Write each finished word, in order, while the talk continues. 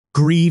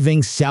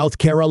Grieving South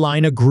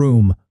Carolina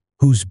groom,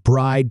 whose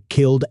bride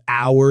killed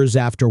hours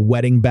after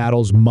wedding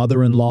battles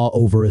mother-in-law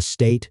over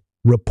estate.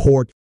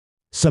 Report: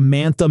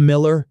 Samantha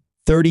Miller,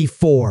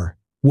 34,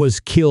 was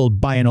killed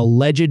by an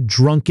alleged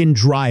drunken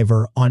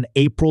driver on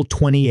April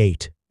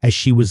 28 as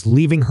she was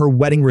leaving her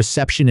wedding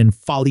reception in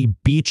Folly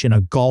Beach in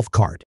a golf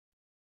cart.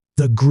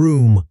 The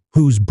groom,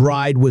 whose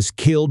bride was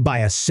killed by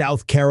a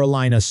South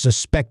Carolina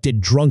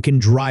suspected drunken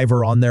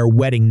driver on their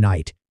wedding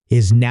night,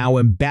 is now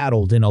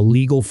embattled in a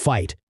legal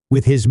fight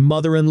with his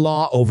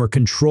mother-in-law over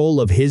control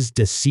of his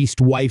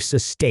deceased wife's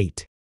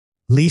estate.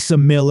 Lisa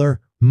Miller,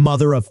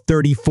 mother of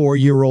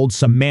 34-year-old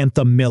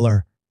Samantha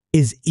Miller,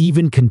 is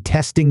even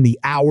contesting the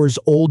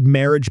hours-old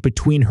marriage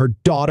between her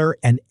daughter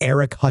and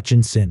Eric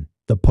Hutchinson,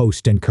 the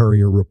Post and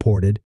Courier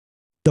reported.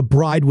 The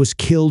bride was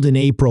killed in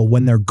April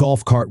when their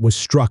golf cart was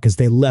struck as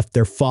they left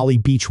their Folly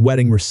Beach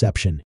wedding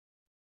reception.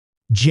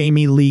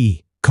 Jamie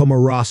Lee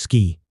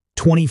Komorowski,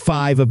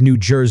 25 of New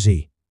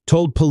Jersey,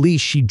 told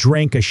police she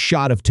drank a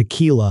shot of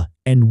tequila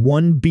and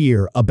one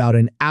beer about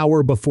an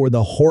hour before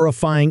the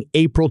horrifying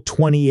April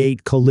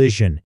 28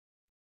 collision.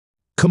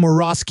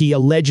 Komorowski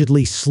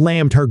allegedly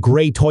slammed her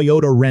gray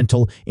Toyota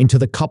rental into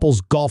the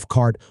couple's golf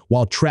cart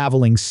while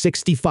traveling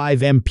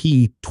 65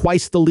 mph,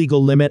 twice the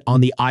legal limit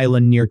on the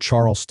island near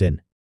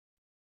Charleston.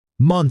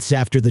 Months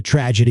after the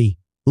tragedy,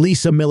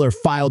 Lisa Miller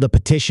filed a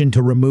petition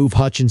to remove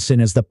Hutchinson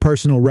as the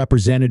personal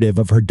representative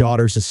of her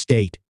daughter's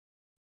estate.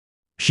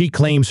 She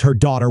claims her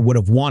daughter would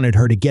have wanted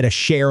her to get a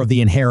share of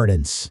the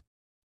inheritance.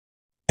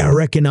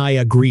 Eric and I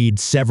agreed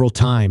several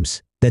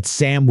times that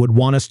Sam would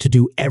want us to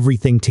do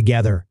everything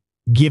together,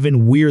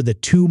 given we're the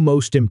two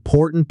most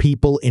important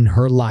people in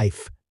her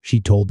life, she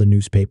told the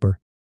newspaper.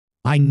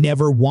 I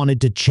never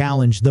wanted to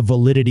challenge the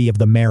validity of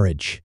the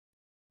marriage.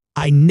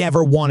 I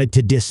never wanted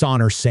to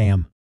dishonor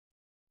Sam.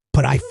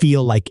 But I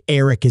feel like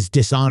Eric is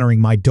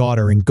dishonoring my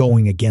daughter and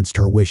going against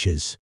her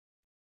wishes.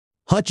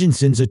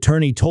 Hutchinson's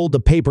attorney told the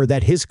paper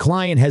that his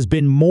client has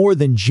been more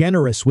than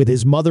generous with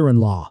his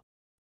mother-in-law.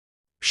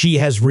 She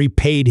has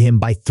repaid him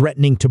by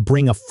threatening to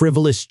bring a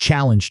frivolous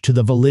challenge to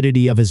the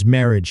validity of his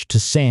marriage to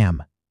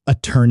Sam,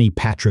 attorney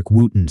Patrick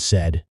Wooten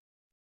said.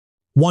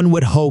 One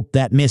would hope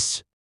that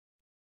Miss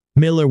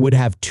Miller would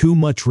have too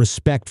much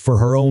respect for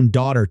her own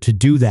daughter to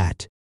do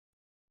that.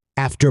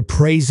 After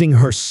praising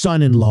her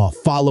son-in-law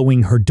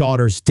following her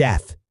daughter's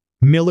death,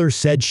 Miller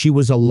said she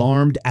was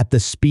alarmed at the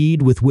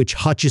speed with which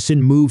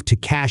Hutchinson moved to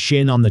cash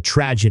in on the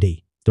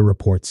tragedy, the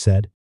report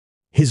said.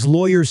 His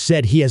lawyer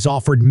said he has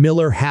offered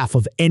Miller half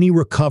of any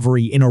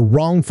recovery in a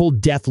wrongful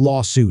death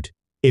lawsuit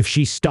if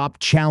she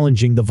stopped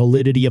challenging the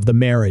validity of the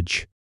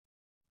marriage.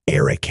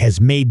 Eric has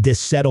made this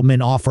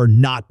settlement offer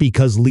not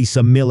because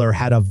Lisa Miller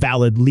had a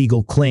valid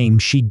legal claim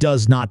she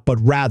does not, but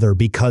rather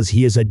because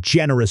he is a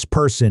generous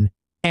person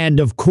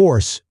and, of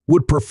course,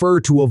 would prefer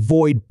to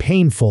avoid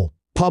painful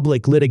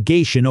public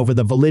litigation over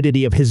the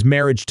validity of his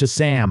marriage to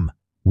Sam,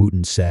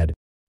 Wooten said.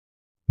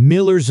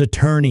 Miller's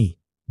attorney,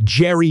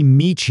 Jerry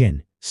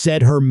Meechan,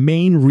 said her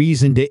main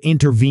reason to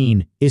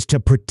intervene is to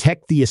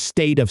protect the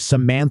estate of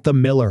Samantha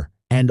Miller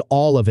and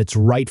all of its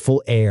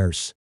rightful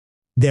heirs.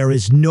 There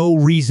is no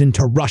reason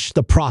to rush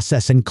the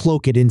process and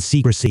cloak it in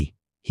secrecy,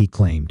 he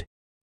claimed.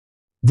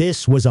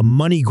 This was a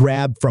money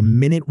grab from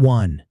minute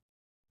one.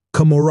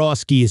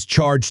 Komorowski is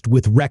charged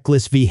with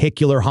reckless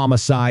vehicular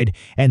homicide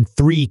and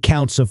 3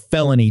 counts of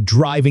felony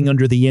driving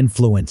under the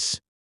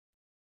influence.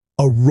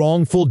 A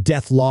wrongful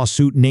death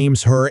lawsuit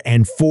names her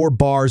and 4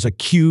 bars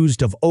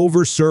accused of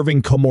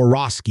over-serving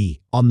Komorowski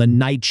on the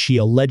night she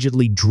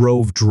allegedly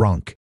drove drunk.